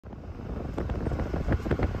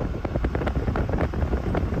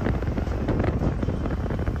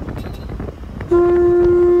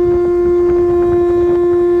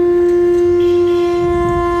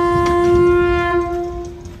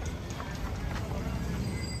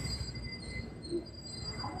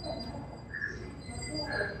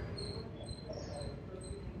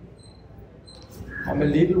I'm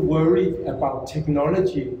a little worried about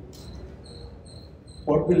technology.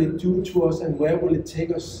 What will it do to us and where will it take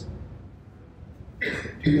us?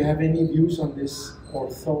 Do you have any views on this or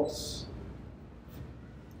thoughts?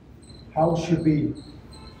 How should we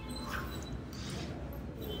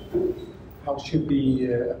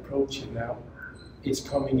approach it now? It's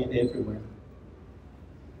coming in everywhere.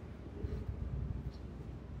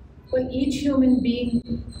 Well, each human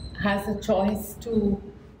being has a choice to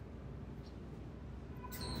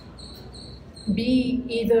be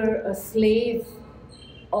either a slave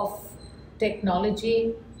of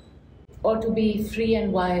technology or to be free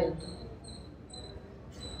and wild.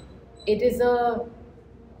 It is a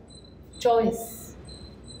choice,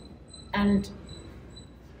 and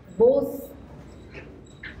both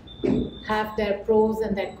have their pros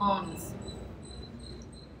and their cons.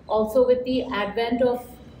 Also, with the advent of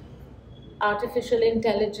artificial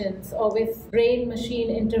intelligence or with brain-machine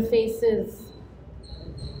interfaces,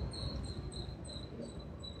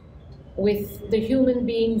 with the human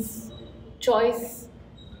being's choice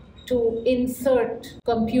to insert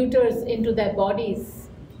computers into their bodies,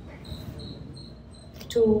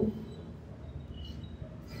 to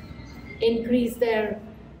increase their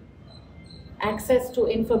access to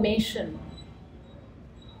information.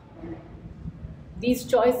 These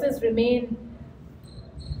choices remain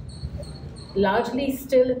largely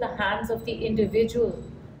still in the hands of the individual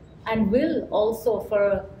and will also for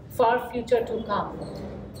a far future to come.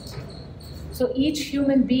 So each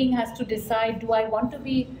human being has to decide, do I want to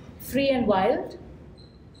be free and wild,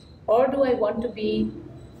 or do I want to be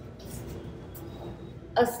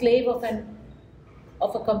a slave of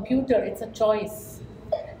a computer? It's a choice.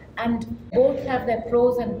 And both have their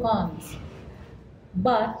pros and cons.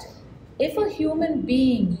 But if a human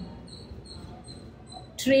being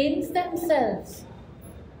trains themselves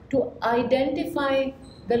to identify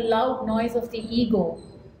the loud noise of the ego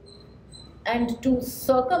and to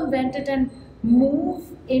circumvent it and move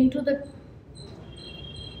into the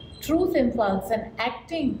truth impulse and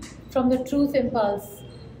acting from the truth impulse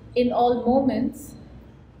in all moments,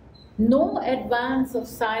 no advance of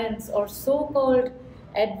science or so-called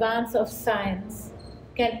advance of science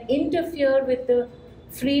can interfere with the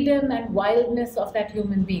freedom and wildness of that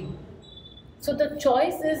human being. So the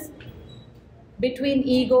choice is between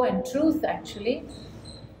ego and truth, actually.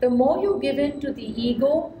 The more you give in to the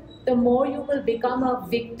ego, the more you will become a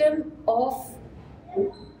victim of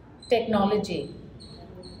technology.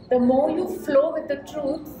 The more you flow with the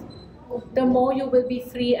truth, the more you will be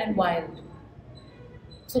free and wild.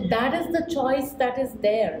 So that is the choice that is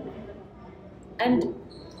there. And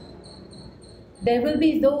there will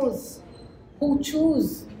be those who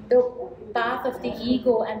choose the path of the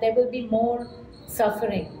ego, and there will be more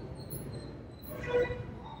suffering.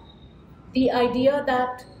 The idea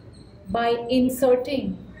that by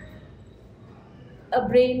inserting a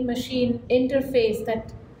brain-machine interface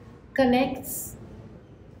that connects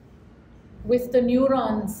with the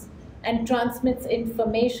neurons and transmits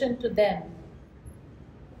information to them,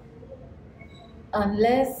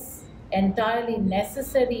 unless entirely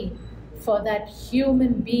necessary for that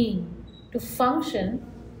human being to function,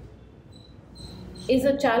 is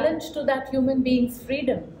a challenge to that human being's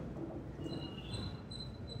freedom.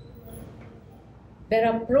 There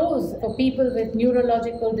are pros for people with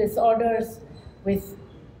neurological disorders, with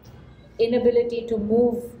inability to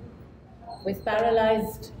move, with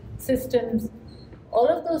paralyzed systems. All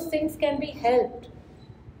of those things can be helped,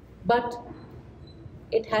 but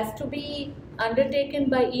it has to be undertaken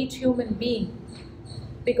by each human being,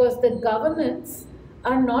 because the governments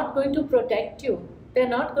are not going to protect you. They're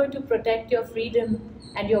not going to protect your freedom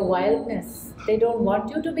and your wildness. They don't want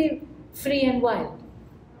you to be free and wild.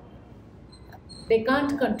 They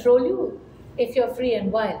can't control you if you're free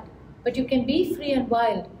and wild. But you can be free and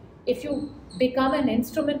wild if you become an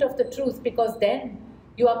instrument of the truth, because then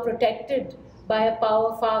you are protected by a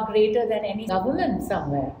power far greater than any government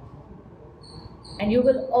somewhere. And you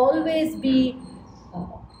will always be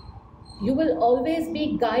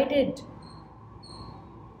guided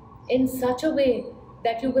in such a way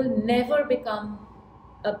that you will never become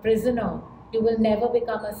a prisoner. You will never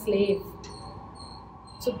become a slave.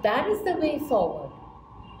 So that is the way forward.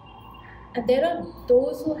 And there are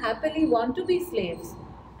those who happily want to be slaves,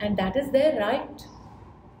 and that is their right.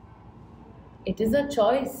 It is a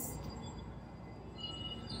choice.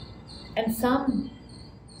 And some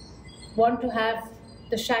want to have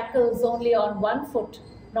the shackles only on one foot,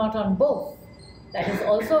 not on both. That is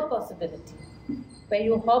also a possibility. Where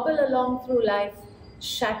you hobble along through life,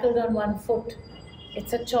 shackled on one foot.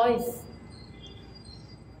 It's a choice.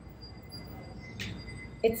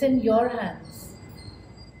 It's in your hands.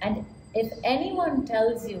 And If anyone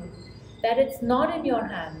tells you that it's not in your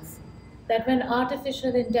hands, that when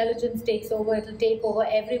artificial intelligence takes over, it'll take over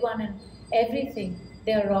everyone and everything,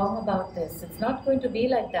 they're wrong about this. It's not going to be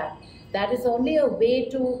like that. That is only a way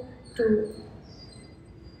to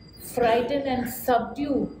frighten and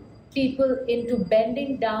subdue people into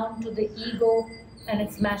bending down to the ego and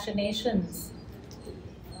its machinations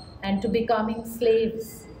and to becoming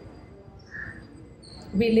slaves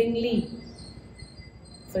willingly.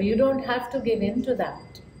 So you don't have to give in to that.